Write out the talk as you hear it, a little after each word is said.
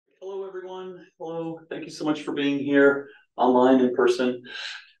everyone. Hello. Thank you so much for being here online in person.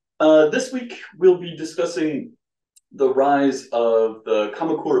 This week, we'll be discussing the rise of the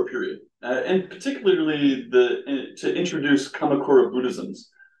Kamakura period, and particularly to introduce Kamakura Buddhisms.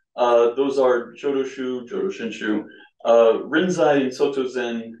 Those are Jodoshu, Jodoshinshu, Rinzai and Soto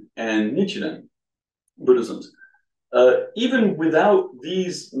Zen, and Nichiren Buddhisms. Even without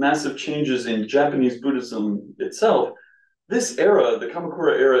these massive changes in Japanese Buddhism itself, this era, the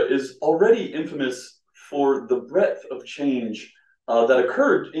Kamakura era, is already infamous for the breadth of change that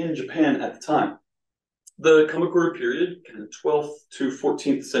occurred in Japan at the time. The Kamakura period, kind of 12th to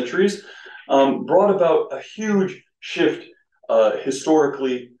 14th centuries, brought about a huge shift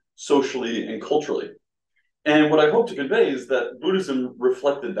historically, socially, and culturally. And what I hope to convey is that Buddhism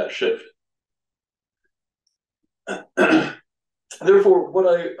reflected that shift. Therefore, what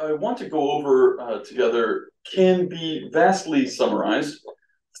I want to go over together can be vastly summarized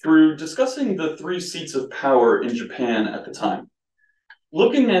through discussing the three seats of power in Japan at the time.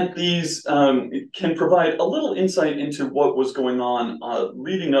 Looking at these can provide a little insight into what was going on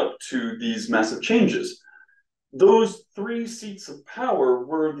leading up to these massive changes. Those three seats of power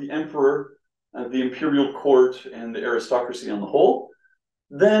were the emperor, the imperial court, and the aristocracy on the whole.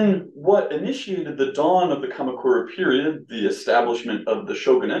 Then what initiated the dawn of the Kamakura period, the establishment of the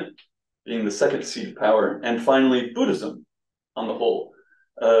shogunate, being the second seat of power, and finally Buddhism on the whole,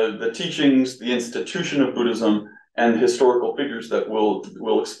 the teachings, the institution of Buddhism, and historical figures that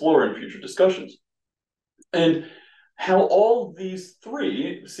we'll explore in future discussions. And how all these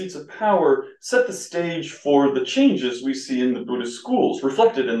three seats of power set the stage for the changes we see in the Buddhist schools,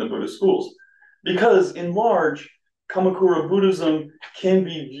 reflected in the Buddhist schools. Because in large, Kamakura Buddhism can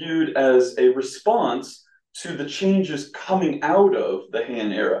be viewed as a response to the changes coming out of the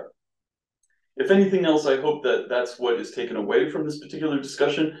Han era. If anything else, I hope that that's what is taken away from this particular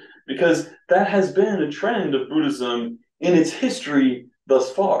discussion, because that has been a trend of Buddhism in its history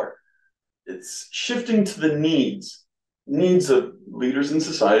thus far. It's shifting to the needs of leaders in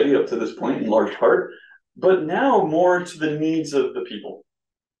society up to this point in large part, but now more to the needs of the people.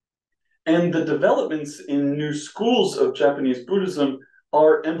 And the developments in new schools of Japanese Buddhism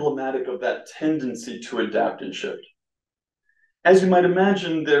are emblematic of that tendency to adapt and shift. As you might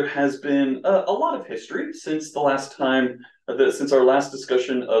imagine, there has been a lot of history since the last time, since our last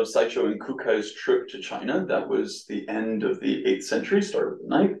discussion of Saicho and Kukai's trip to China. That was the end of the 8th century, start of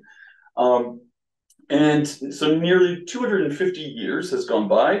the 9th. And so nearly 250 years has gone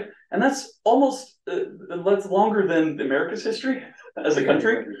by, and that's almost, that's longer than America's history as a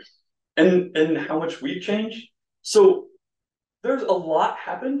country. And how much we've changed. So there's a lot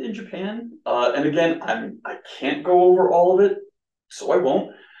happened in Japan. And again, I can't go over all of it, so I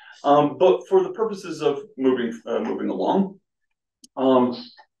won't. But for the purposes of moving along, thank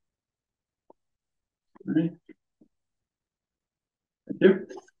you.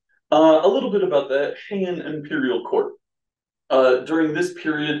 A little bit about the Heian imperial court. During this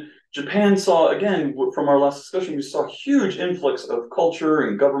period, Japan saw, again, from our last discussion, we saw a huge influx of culture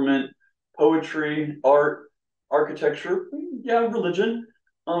and government, poetry, art, architecture, religion,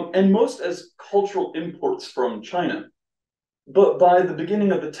 and most as cultural imports from China. But by the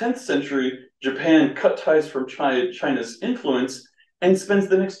beginning of the 10th century, Japan cut ties from China's influence and spends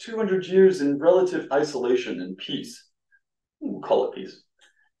the next 200 years in relative isolation and peace. We'll call it peace.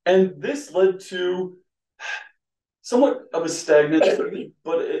 And this led to somewhat of a stagnant,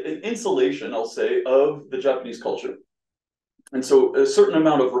 but an insulation, I'll say, of the Japanese culture. And so a certain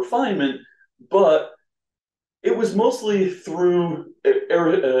amount of refinement, but it was mostly through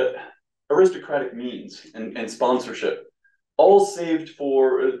aristocratic means and sponsorship, all saved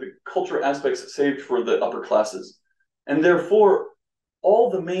for the cultural aspects saved for the upper classes. And therefore, all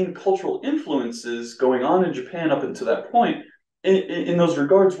the main cultural influences going on in Japan up until that point, in those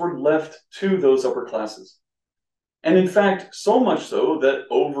regards, were left to those upper classes. And in fact, so much so that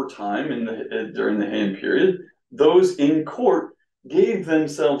over time, during the Heian period, those in court gave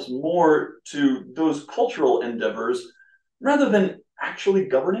themselves more to those cultural endeavors rather than actually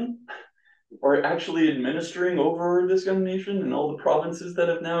governing or actually administering over this young nation and all the provinces that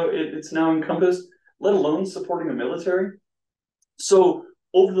it's now encompassed, let alone supporting a military. So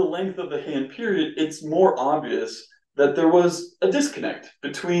over the length of the Heian period, it's more obvious that there was a disconnect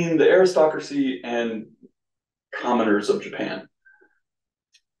between the aristocracy and commoners of Japan.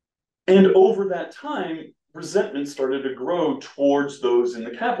 And over that time, resentment started to grow towards those in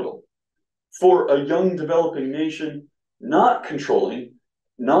the capital. For a young developing nation, not controlling,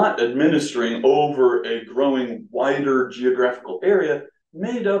 not administering over a growing wider geographical area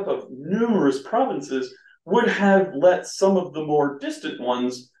made up of numerous provinces would have let some of the more distant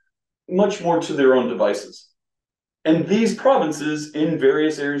ones much more to their own devices. And these provinces in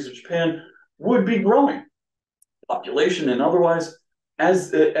various areas of Japan would be growing, population and otherwise,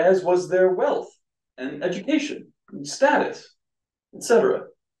 as was their wealth and education, and status, etc.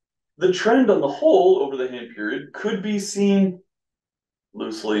 The trend on the whole over the Han period could be seen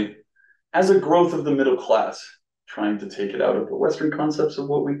loosely as a growth of the middle class, trying to take it out of the Western concepts of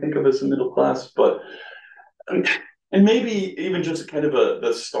what we think of as a middle class, but and maybe even just kind of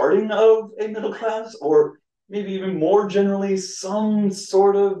the starting of a middle class, or maybe even more generally, some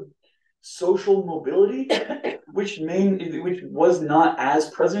sort of social mobility, which was not as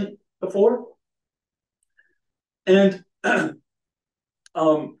present before. And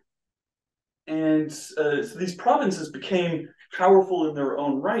so these provinces became powerful in their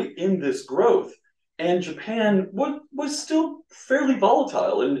own right in this growth, and Japan was still fairly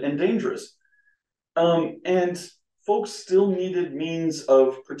volatile and dangerous. And folks still needed means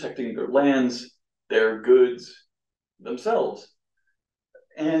of protecting their lands, their goods, themselves,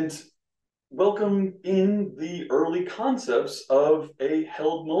 and welcome in the early concepts of a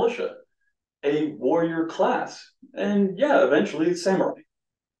held militia, a warrior class, and yeah, eventually samurai.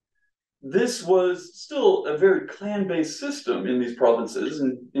 This was still a very clan-based system in these provinces,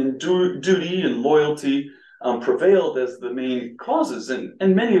 and duty and loyalty prevailed as the main causes, and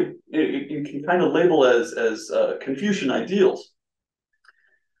many of you can kind of label as Confucian ideals.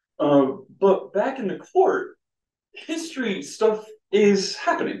 But back in the court, history stuff is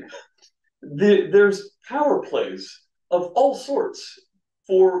happening. There's power plays of all sorts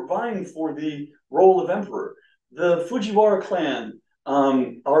for vying for the role of emperor. The Fujiwara clan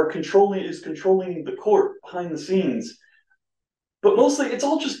is controlling the court behind the scenes, but mostly it's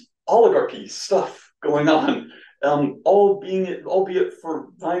all just oligarchy stuff going on, albeit for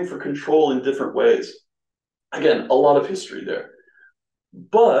vying for control in different ways. Again, a lot of history there,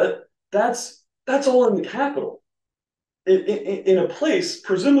 but that's all in the capital, in a place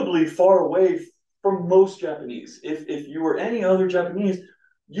presumably far away from most Japanese. If you were any other Japanese,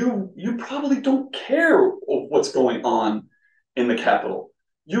 you probably don't care what's going on in the capital.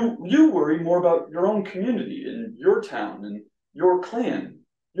 You worry more about your own community and your town and your clan,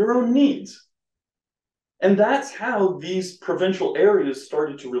 your own needs. And that's how these provincial areas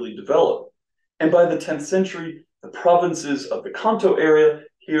started to really develop. And by the 10th century, the provinces of the Kanto area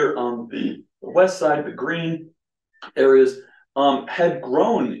here on the west side, the green areas, had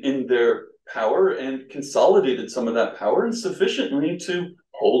grown in their power and consolidated some of that power, and sufficiently to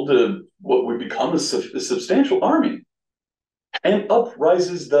hold what would become a substantial army. And up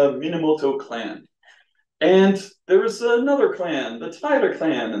rises the Minamoto clan. And there's another clan, the Taira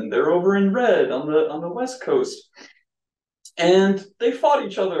clan, and they're over in red on the west coast. And they fought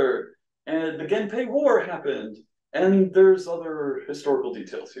each other, and the Genpei War happened, and there's other historical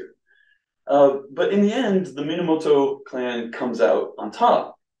details here. But in the end, the Minamoto clan comes out on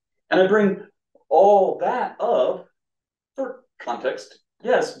top. And I bring all that up for context,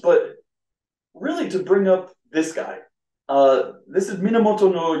 yes, but really to bring up this guy. This is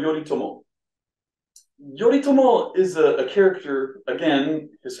Minamoto no Yoritomo. Yoritomo is a character, again,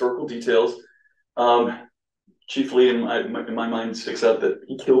 historical details. Chiefly in my mind sticks out that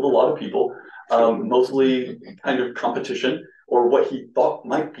he killed a lot of people, mostly kind of competition, or what he thought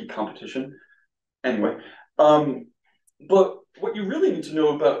might be competition. Anyway, but what you really need to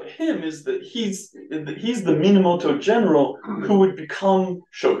know about him is that he's the Minamoto general who would become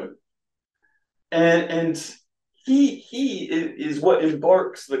shogun. And he is what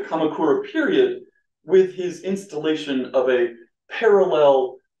embarks the Kamakura period with his installation of a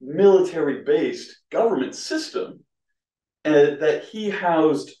parallel military-based government system that he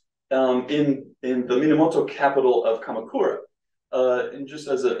housed in the Minamoto capital of Kamakura. And just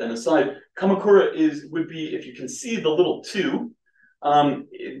as an aside, Kamakura would be, if you can see the little two,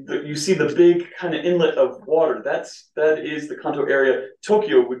 you see the big kind of inlet of water. That is the Kanto area.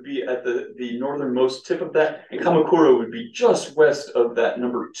 Tokyo would be at the northernmost tip of that, and Kamakura would be just west of that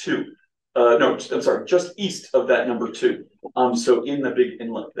number two. No, I'm sorry, just east of that number two. So in the big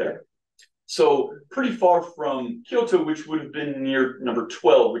inlet there. So pretty far from Kyoto, which would have been near number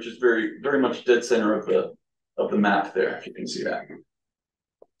 12, which is very, very much dead center of the map there, if you can see that.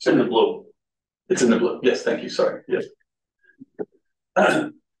 It's in the blue. It's in the blue. Yes, thank you. Sorry. Yes.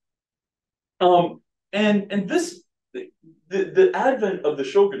 And this the advent of the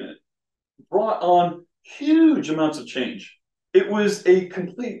shogunate brought on huge amounts of change. It was a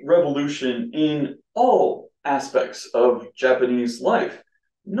complete revolution in all aspects of Japanese life,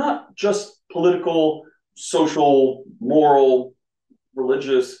 not just political, social, moral,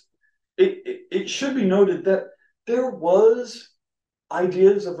 religious. It should be noted that there was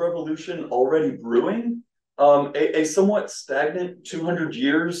ideas of revolution already brewing. A somewhat stagnant 200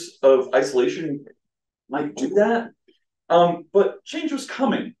 years of isolation might do that. But change was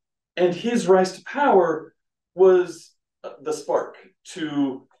coming, and his rise to power was the spark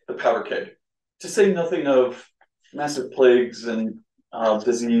to the powder keg, to say nothing of massive plagues and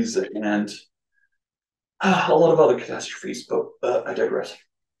disease and a lot of other catastrophes, but I digress.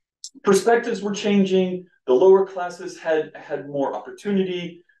 Perspectives were changing. The lower classes had more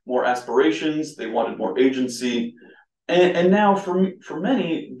opportunity, more aspirations. They wanted more agency. And now for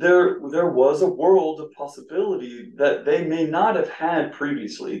many, there was a world of possibility that they may not have had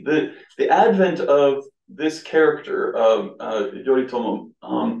previously. The advent of this character, Yoritomo,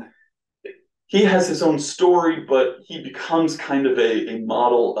 he has his own story, but he becomes kind of a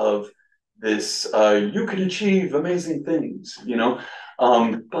model of this, you can achieve amazing things,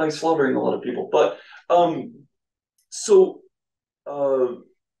 by slaughtering a lot of people. But so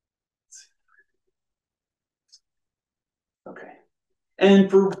okay.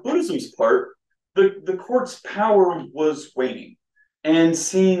 And for Buddhism's part, the court's power was waning and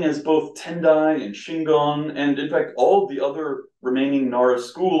seen as both Tendai and Shingon, and in fact, all of the other remaining Nara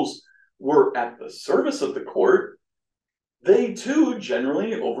schools were at the service of the court. They too,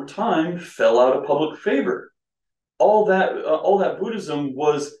 generally over time, fell out of public favor. All that Buddhism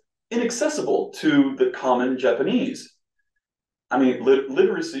was inaccessible to the common Japanese. I mean,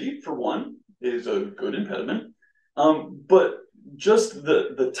 literacy, for one, is a good impediment, but just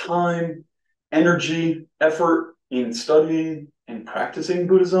the time, energy, effort in studying and practicing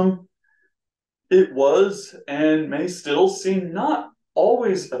Buddhism, it was and may still seem not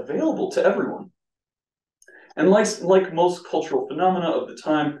always available to everyone. And like most cultural phenomena of the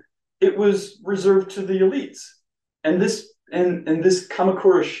time, it was reserved to the elites. And this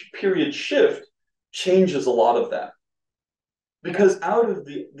Kamakura period shift changes a lot of that. Because out of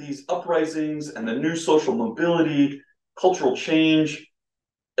these uprisings and the new social mobility, cultural change,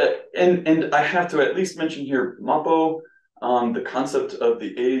 and I have to at least mention here Mappo, the concept of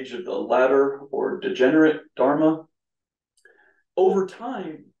the age of the ladder or degenerate dharma. Over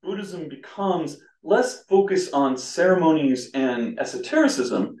time, Buddhism becomes less focused on ceremonies and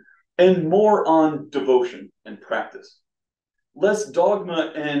esotericism and more on devotion and practice. Less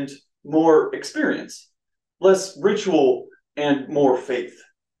dogma and more experience. Less ritual and more faith.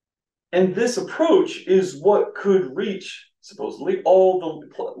 And this approach is what could reach, supposedly, all the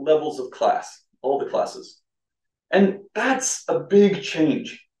levels of class, all the classes. And that's a big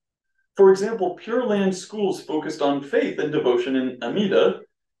change. For example, Pure Land schools focused on faith and devotion in Amida,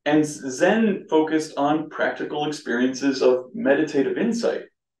 and Zen focused on practical experiences of meditative insight.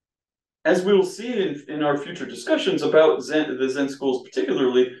 As we'll see in our future discussions about the Zen schools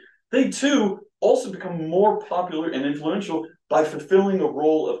particularly, they too also become more popular and influential by fulfilling a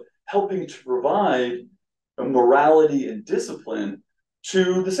role of helping to provide a morality and discipline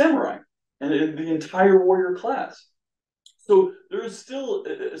to the samurai and the entire warrior class. So there is still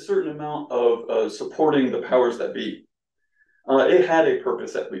a certain amount of supporting the powers that be. It had a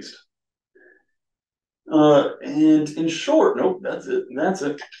purpose, at least. And in short, nope, that's it.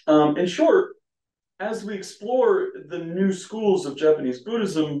 In short, as we explore the new schools of Japanese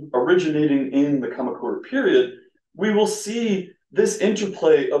Buddhism originating in the Kamakura period, we will see this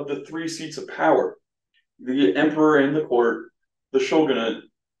interplay of the three seats of power, the emperor and the court, the shogunate,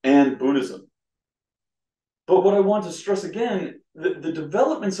 and Buddhism. But what I want to stress again, the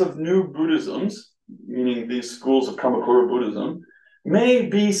developments of new Buddhisms, meaning these schools of Kamakura Buddhism, may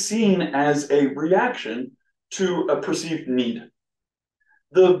be seen as a reaction to a perceived need.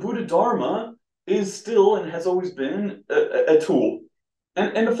 The Buddha Dharma is still and has always been a tool,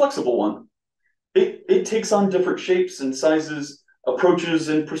 and a flexible one. It takes on different shapes and sizes, approaches,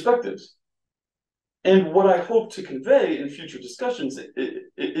 and perspectives. And what I hope to convey in future discussions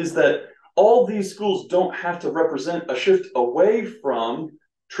is that all these schools don't have to represent a shift away from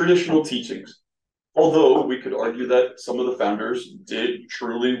traditional teachings. Although we could argue that some of the founders did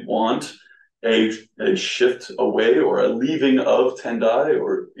truly want a shift away or a leaving of Tendai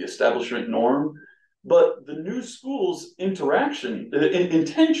or the establishment norm. But the new school's intentions,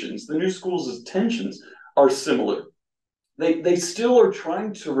 the new school's tensions are similar. They still are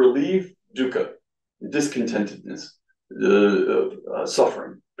trying to relieve dukkha, discontentedness,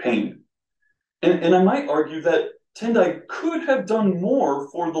 suffering, pain. And I might argue that Tendai could have done more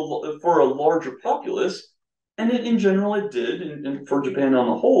for a larger populace, and in general it did, and for Japan on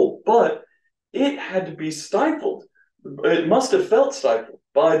the whole, but it had to be stifled. It must have felt stifled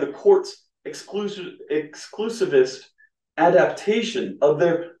by the court's exclusivist adaptation of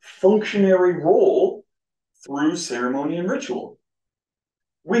their functionary role through ceremony and ritual.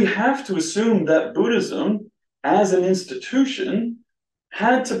 we have to assume that Buddhism, as an institution,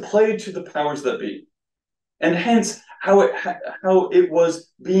 had to play to the powers that be, and hence how it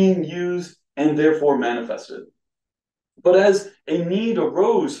was being used and therefore manifested. But as a need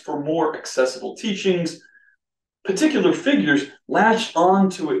arose for more accessible teachings, particular figures latched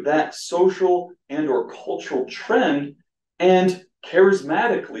onto that social and or cultural trend and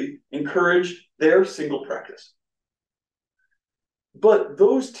charismatically encouraged their single practice. But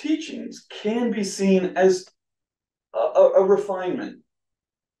those teachings can be seen as a refinement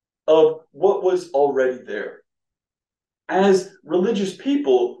of what was already there. As religious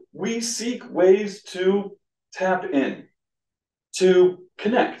people, we seek ways to tap in, to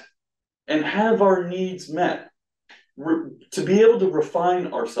connect, and have our needs met, to be able to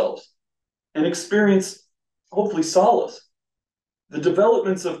refine ourselves and experience, hopefully, solace. The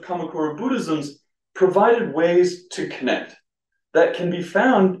developments of Kamakura Buddhisms provided ways to connect that can be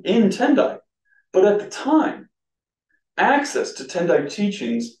found in Tendai. But at the time, access to Tendai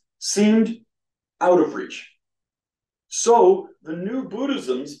teachings seemed out of reach. So the new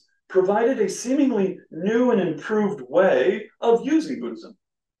Buddhisms provided a seemingly new and improved way of using Buddhism.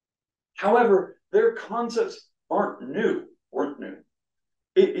 However, their concepts weren't new.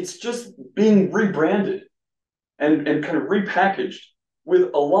 It's just being rebranded and kind of repackaged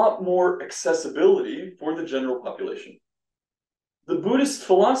with a lot more accessibility for the general population. The Buddhist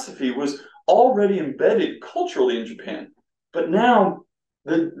philosophy was already embedded culturally in Japan, but now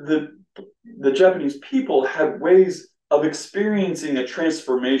the Japanese people had ways of experiencing a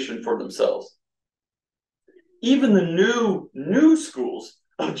transformation for themselves. Even the new schools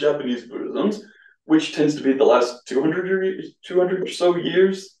of Japanese Buddhism, which tends to be the last 200 or so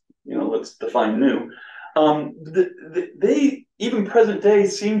years, let's define new, they, even present day,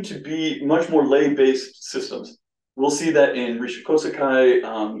 seem to be much more lay-based systems. We'll see that in Rishikosakai,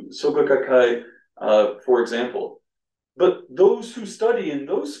 Sogakai, for example. But those who study in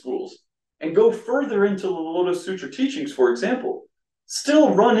those schools and go further into the Lotus Sutra teachings, for example,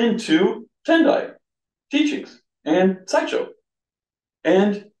 still run into Tendai teachings and Saicho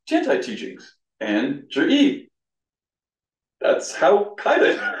and Chantai teachings and Jui. That's how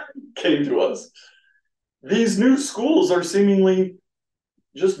Kaiden came to us. These new schools are seemingly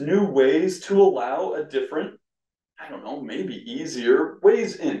just new ways to allow a different, maybe easier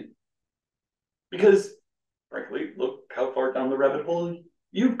ways in. Because, frankly, look how far down the rabbit hole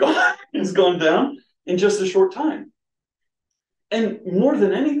it's gone down in just a short time. And more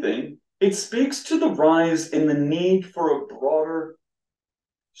than anything, it speaks to the rise in the need for a broader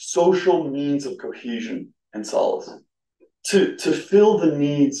social means of cohesion and solace to fill the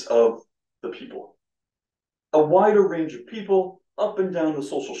needs of the people. A wider range of people up and down the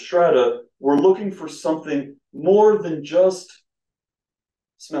social strata were looking for something more than just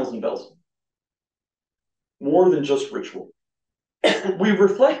smells and bells, more than just ritual. We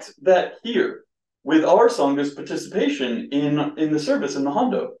reflect that here with our Sangha's participation in the service in the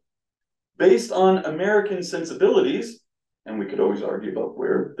Hondo. Based on American sensibilities, and we could always argue about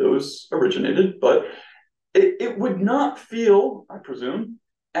where those originated, but it would not feel, I presume,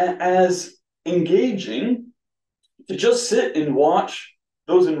 as engaging to just sit and watch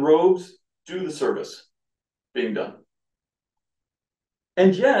those in robes do the service being done.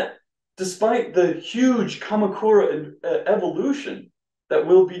 And yet, despite the huge Kamakura evolution that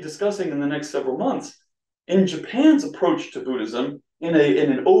we'll be discussing in the next several months, in Japan's approach to Buddhism, in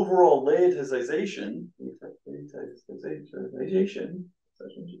an overall laicization,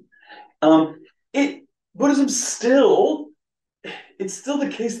 Buddhism it's still the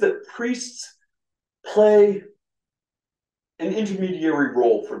case that priests play an intermediary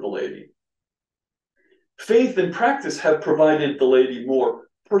role for the laity. Faith and practice have provided the laity more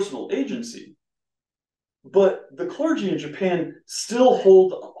personal agency, but the clergy in Japan still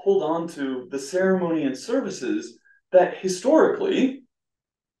hold on to the ceremony and services that historically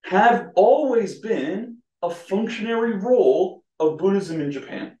have always been a functionary role of Buddhism in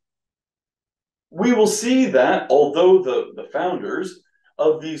Japan. We will see that although the founders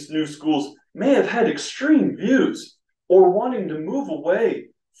of these new schools may have had extreme views or wanting to move away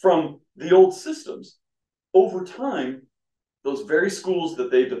from the old systems, over time, those very schools that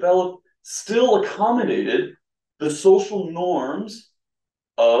they developed still accommodated the social norms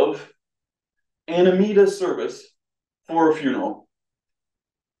of an Amida service for a funeral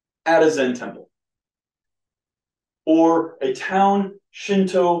at a Zen temple, or a town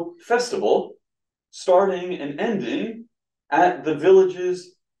Shinto festival starting and ending at the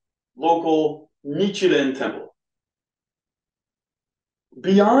village's local Nichiren temple.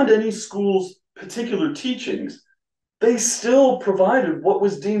 Beyond any school's particular teachings, they still provided what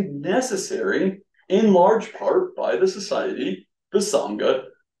was deemed necessary in large part by the society, the Sangha,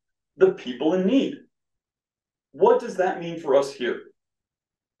 the people in need. What does that mean for us here?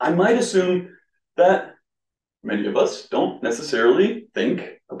 I might assume that many of us don't necessarily think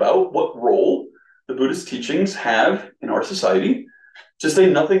about what role the Buddhist teachings have in our society, to say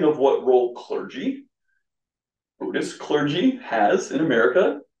nothing of what role clergy, Buddhist clergy, has in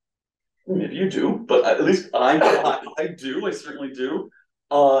America. Maybe you do, but at least I do. I certainly do.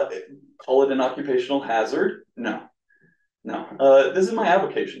 Call it an occupational hazard? No, no. This is my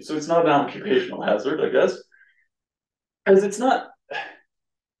avocation, so it's not an occupational hazard, I guess, because it's not.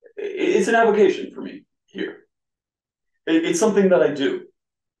 It's an avocation for me here. It's something that I do.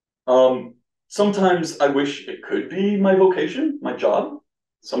 Sometimes I wish it could be my vocation, my job.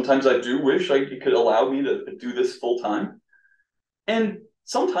 Sometimes I do wish it could allow me to do this full time. And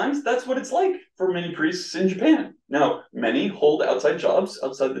sometimes that's what it's like for many priests in Japan. Now, many hold outside jobs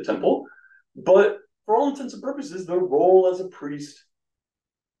outside the temple, but for all intents and purposes, their role as a priest,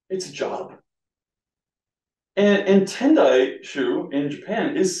 it's a job. And Tendai Shu in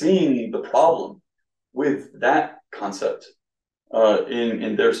Japan is seeing the problem with that concept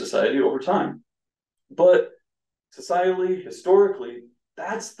in their society over time. But societally, historically,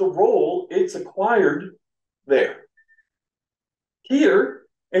 that's the role it's acquired there. Here,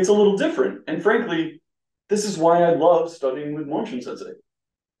 it's a little different. And frankly, this is why I love studying with Monshin Sensei.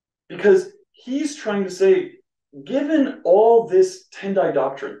 Because he's trying to say, given all this Tendai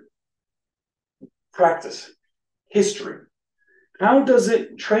doctrine, practice, history, how does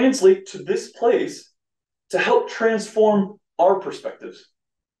it translate to this place to help transform our perspectives,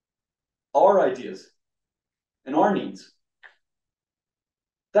 our ideas, and our needs?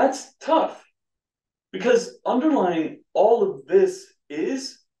 That's tough, because underlying all of this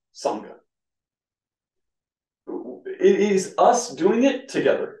is Sangha. It is us doing it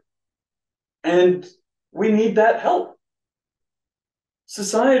together. And we need that help.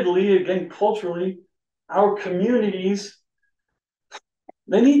 Societally, again, culturally, our communities,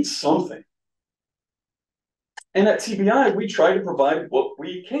 they need something. And at TBI, we try to provide what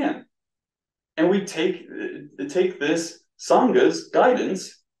we can. And we take this Sangha's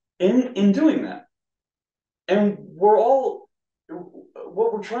guidance in doing that. And what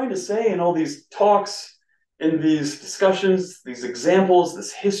we're trying to say in all these talks, in these discussions, these examples,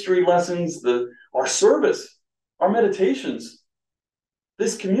 this history lessons, our service, our meditations,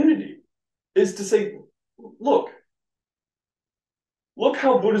 this community, is to say, look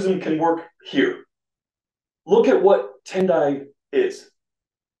how Buddhism can work here. Look at what Tendai is.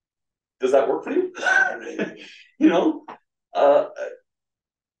 Does that work for you? You know?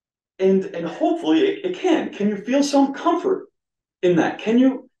 And hopefully it can. Can you feel some comfort in that?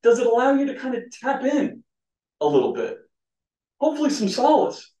 Does it allow you to kind of tap in a little bit? Hopefully some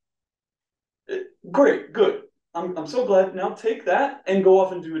solace. Great, good. I'm so glad. Now take that and go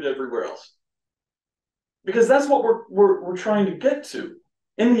off and do it everywhere else. Because that's what we're trying to get to.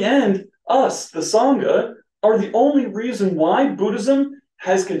 In the end, us, the Sangha, are the only reason why Buddhism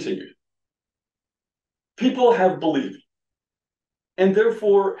has continued. People have believed, and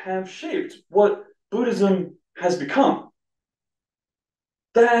therefore have shaped what Buddhism has become.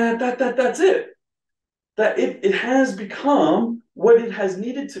 That's it. That it has become what it has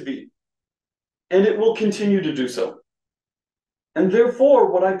needed to be, and it will continue to do so. And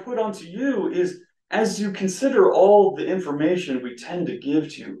therefore, what I put onto you is, as you consider all the information we tend to give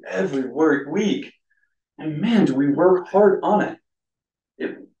to you every week, and man, do we work hard on it.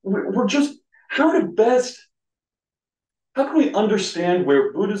 We're just, how can we understand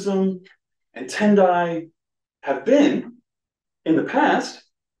where Buddhism and Tendai have been in the past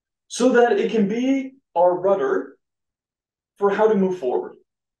so that it can be our rudder for how to move forward?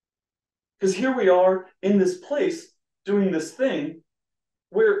 Because here we are in this place doing this thing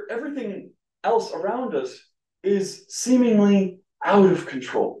where everything else around us is seemingly out of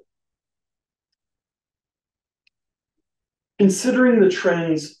control. Considering the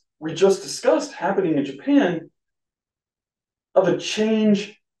trends we just discussed happening in Japan, of a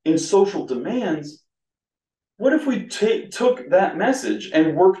change in social demands, what if we took that message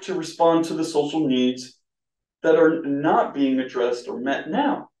and worked to respond to the social needs that are not being addressed or met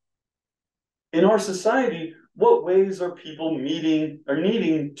now? In our society, what ways are people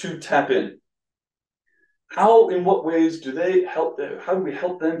needing to tap in? In what ways do they help? How do we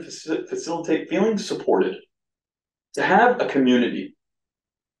help them facilitate feeling supported? To have a community,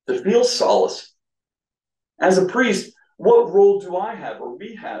 to feel solace. As a priest, what role do I have or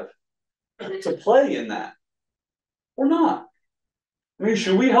we have to play in that? Or not? I mean,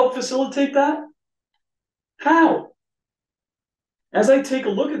 should we help facilitate that? How? As I take a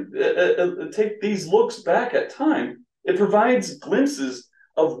look take these looks back at time, it provides glimpses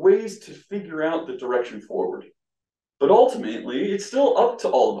of ways to figure out the direction forward. But ultimately, it's still up to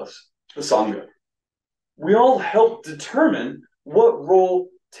all of us, the Sangha. We all help determine what role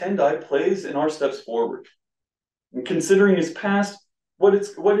Tendai plays in our steps forward. And considering its past, what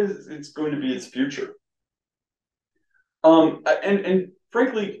is it's going to be its future. And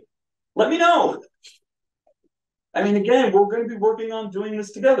frankly, let me know. I mean, again, we're going to be working on doing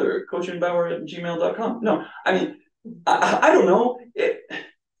this together. KoshinBower@gmail.com. No, I mean, I don't know.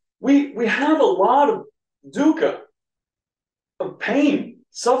 We have a lot of dukkha, of pain,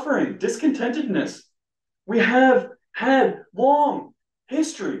 suffering, discontentedness. We have had long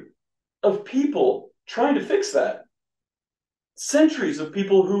history of people trying to fix that. Centuries of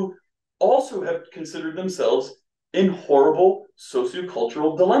people who also have considered themselves in horrible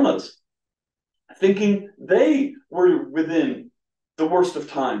sociocultural dilemmas, thinking they were within the worst of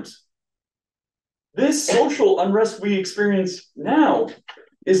times. This social unrest we experience now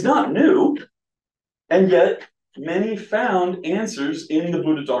is not new, and yet many found answers in the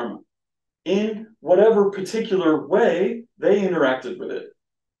Buddha Dharma, in whatever particular way they interacted with it.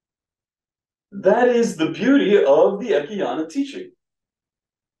 That is the beauty of the Ekayana teaching.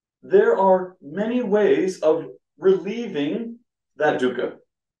 There are many ways of relieving that dukkha.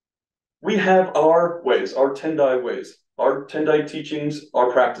 We have our ways, our Tendai ways, our Tendai teachings,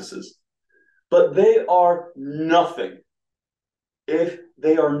 our practices. But they are nothing if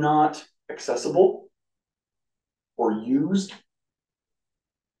they are not accessible or used.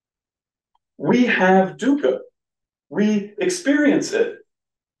 We have dukkha. We experience it.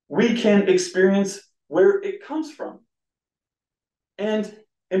 We can experience where it comes from. And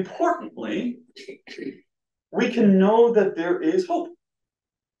importantly, we can know that there is hope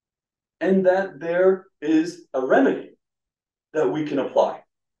and that there is a remedy that we can apply.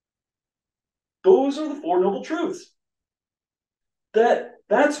 Those are the Four Noble Truths.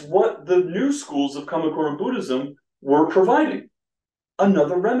 That's what the new schools of Kamakura Buddhism were providing.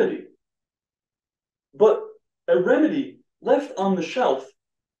 Another remedy. But a remedy left on the shelf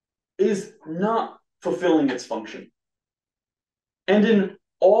is not fulfilling its function. And in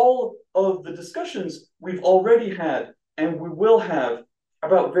all of the discussions we've already had and we will have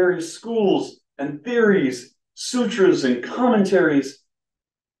about various schools and theories, sutras and commentaries,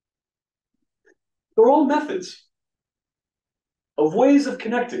 they're all methods of ways of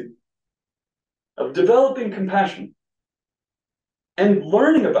connecting, of developing compassion, and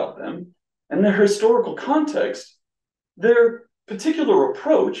learning about them and their historical context. Their particular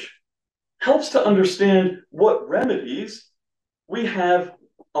approach helps to understand what remedies we have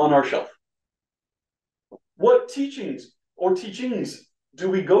on our shelf. What teachings or teachings do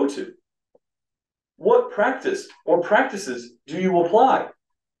we go to? What practice or practices do you apply?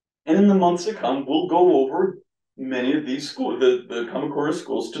 And in the months to come, we'll go over many of these schools, the Kamakura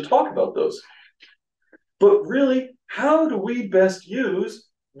schools, to talk about those. But really, how do we best use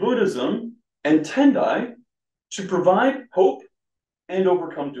Buddhism and Tendai to provide hope and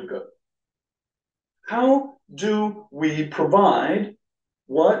overcome dukkha? How do we provide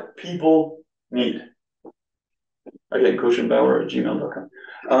what people need? Again, KoshinBower@gmail.com.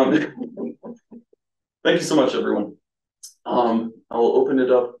 Thank you so much, everyone. I will open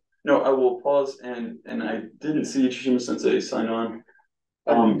it up. No, I will pause, and I didn't see Chishima Sensei sign on.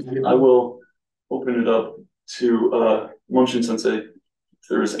 I will open it up to Monshin Sensei if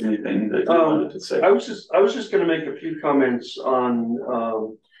there is anything that you wanted to say. I was just going to make a few comments on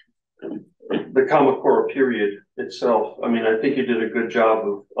the Kamakura period itself. I mean, I think you did a good job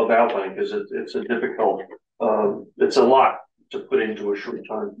of outlining, because it's a difficult, it's a lot to put into a short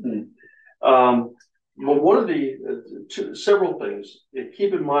time. But one of the several things,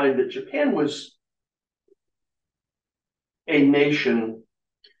 keep in mind that Japan was a nation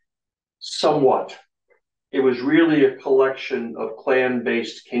somewhat. It was really a collection of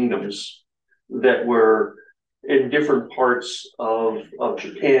clan-based kingdoms that were in different parts of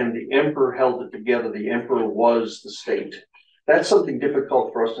Japan. The emperor held it together. The emperor was the state. That's something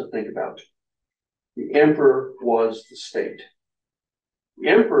difficult for us to think about. The emperor was the state. The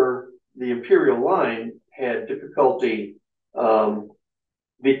emperor, the imperial line, had difficulty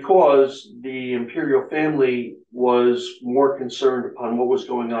because the imperial family was more concerned upon what was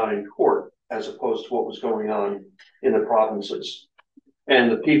going on in court as opposed to what was going on in the provinces. And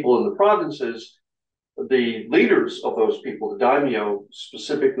the people in the provinces, the leaders of those people, the daimyo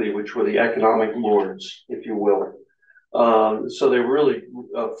specifically, which were the economic lords, if you will, so they were really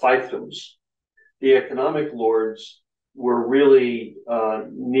fiefdoms. The economic lords were really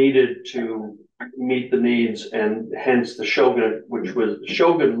needed to meet the needs, and hence the shogunate, which was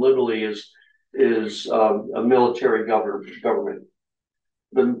shogun literally is a military government.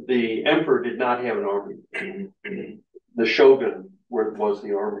 The emperor did not have an army. The shogun was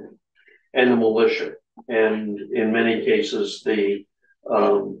the army and the militia, and in many cases there's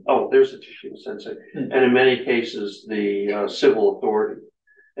a Tishima Sensei, and in many cases the civil authority.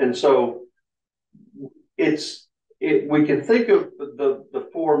 And so we can think of the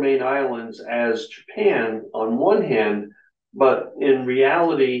four main islands as Japan on one hand, but in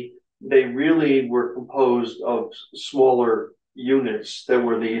reality, they really were composed of smaller units that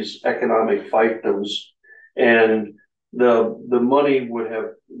were these economic fiefdoms. And the money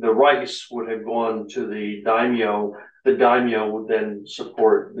the rice would have gone to the daimyo. The daimyo would then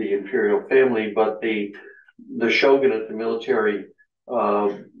support the imperial family, but the shogunate, the military,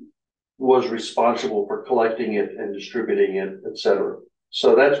 was responsible for collecting it and distributing it, etc.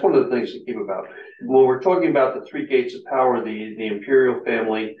 So that's one of the things to keep about. When we're talking about the three gates of power, the imperial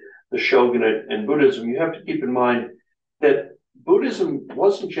family, the shogunate, and Buddhism, you have to keep in mind that Buddhism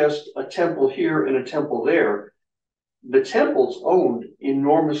wasn't just a temple here and a temple there. The temples owned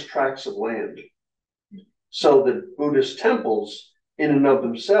enormous tracts of land. So the Buddhist temples, in and of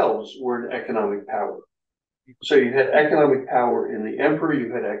themselves, were an economic power. So you had economic power in the emperor,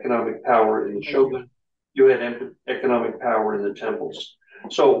 you had economic power in the shogun, you had economic power in the temples.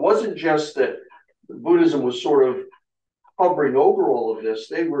 So it wasn't just that Buddhism was sort of hovering over all of this,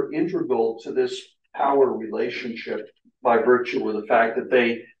 they were integral to this power relationship by virtue of the fact that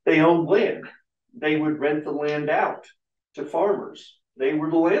they owned land. They would rent the land out to farmers. They were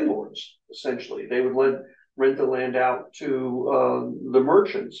the landlords, essentially. They would rent the land out to the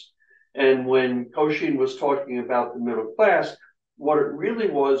merchants. And when Koshin was talking about the middle class, what it really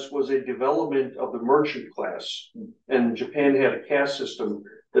was a development of the merchant class. And Japan had a caste system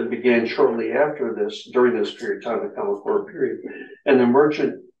that began shortly after this, during this period of time, the Kamakura period. And the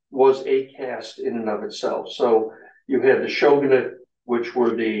merchant was a caste in and of itself. So you had the shogunate, which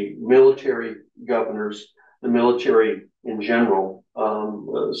were the military governors, the military in general.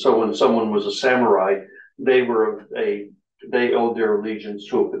 So when someone was a samurai, they owed their allegiance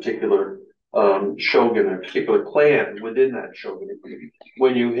to a particular shogun, a particular clan within that shogunate.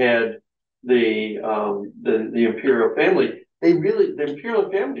 When you had the imperial family, the imperial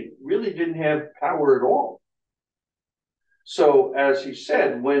family really didn't have power at all. So as he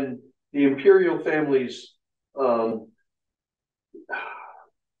said, when the imperial families, the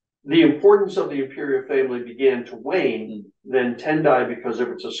importance of the imperial family began to wane, then Tendai, because of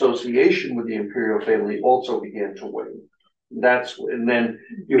its association with the imperial family, also began to wane. And then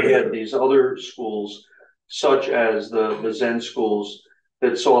you had these other schools, such as the Zen schools,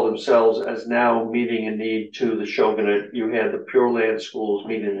 that saw themselves as now meeting a need to the shogunate. You had the Pure Land schools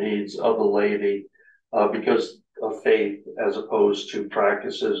meeting the needs of the laity because of faith as opposed to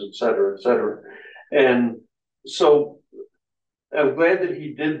practices, et cetera, et cetera. And so I'm glad that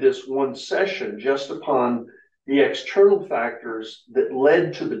he did this one session just upon the external factors that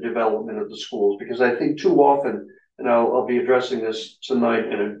led to the development of the schools, because I think too often, and I'll be addressing this tonight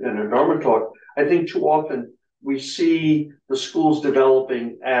in a Dharma talk, I think too often we see the schools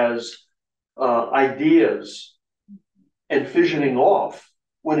developing as ideas and fissioning off,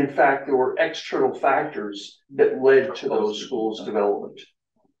 when in fact there were external factors that led to those schools' development.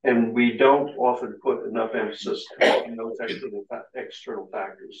 And we don't often put enough emphasis on those external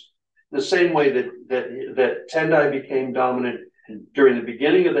factors. The same way that Tendai became dominant during the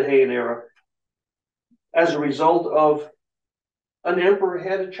beginning of the Heian era, as a result of an emperor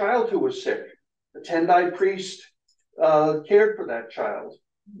had a child who was sick. The Tendai priest cared for that child,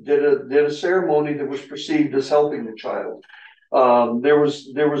 did a ceremony that was perceived as helping the child. There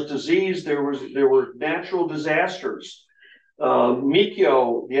was disease, there were natural disasters.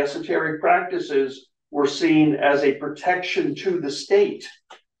 Mikyo, the esoteric practices, were seen as a protection to the state.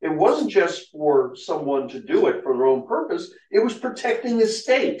 It wasn't just for someone to do it for their own purpose, it was protecting the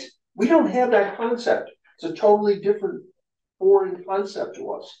state. We don't have that concept. It's a totally different foreign concept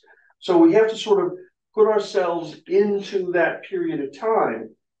to us. So we have to sort of put ourselves into that period of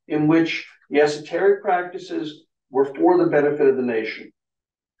time in which the esoteric practices were for the benefit of the nation.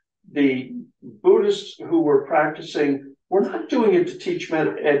 The Buddhists who were practicing were not doing it to teach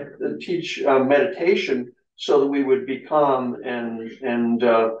meditation so that we would be calm and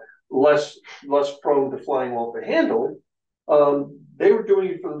less prone to flying off the handle. They were doing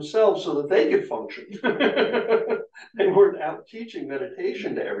it for themselves so that they could function. They weren't out teaching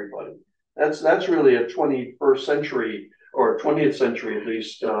meditation to everybody. That's really a 21st century or 20th century at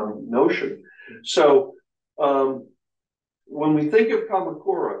least notion. So when we think of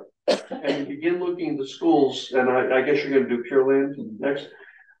Kamakura, and begin looking at the schools, and I guess you're going to do Pure Land next.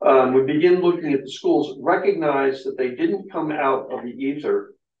 We begin looking at the schools, recognize that they didn't come out of the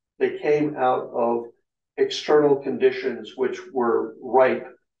ether, they came out of external conditions which were ripe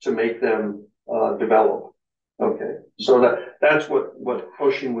to make them develop. Okay, so that's what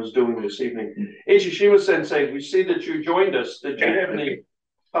Koshin was doing this evening. Ichishima Sensei, we see that you joined us. Did you have any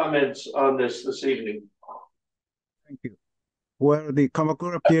comments on this evening? Thank you. Well, the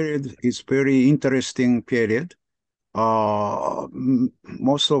Kamakura period is very interesting period.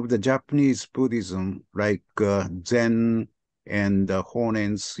 Most of the Japanese Buddhism, like Zen and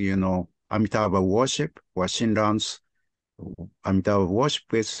Honen's, Amitabha worship, or Shinran's Amitabha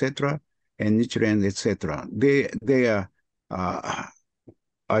worship, etc., and Nichiren, etc. They are,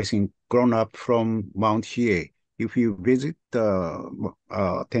 I think, grown up from Mount Hiei. If you visit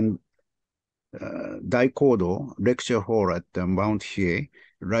Daikodo lecture hall at Mount Hiei,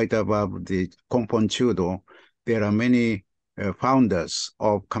 right above the Konpon Chudo, there are many founders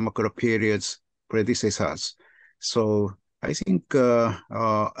of Kamakura period's predecessors. So I think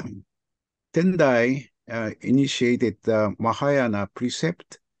Tendai initiated the Mahayana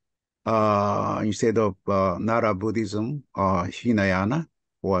precept instead of Nara Buddhism or Hinayana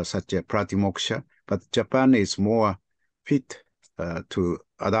or such a Pratimoksha, but Japan is more fit to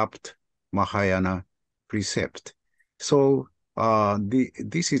adopt Mahayana precept. So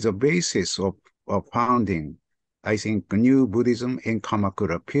this is a basis of founding, I think, new Buddhism in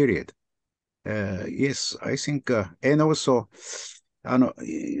Kamakura period. Yes, I think, and also,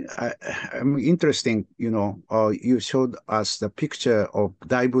 I'm interesting, you showed us the picture of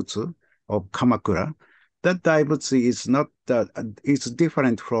Daibutsu of Kamakura. That Daibutsu is not, it's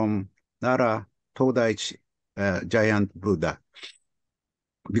different from Nara Todaichi giant Buddha.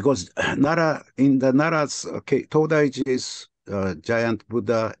 Because in the Nara's, Todaichi's giant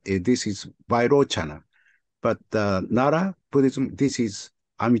Buddha, this is Vairochana. But Nara Buddhism, this is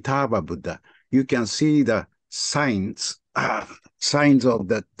Amitabha Buddha. You can see the signs of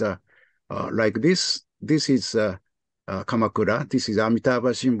that, like this. This is Kamakura. This is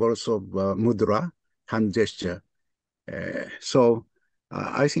Amitabha, symbols of mudra, hand gesture. So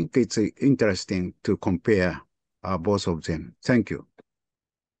I think it's interesting to compare both of them. Thank you.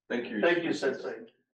 Thank you. Thank you, Sensei.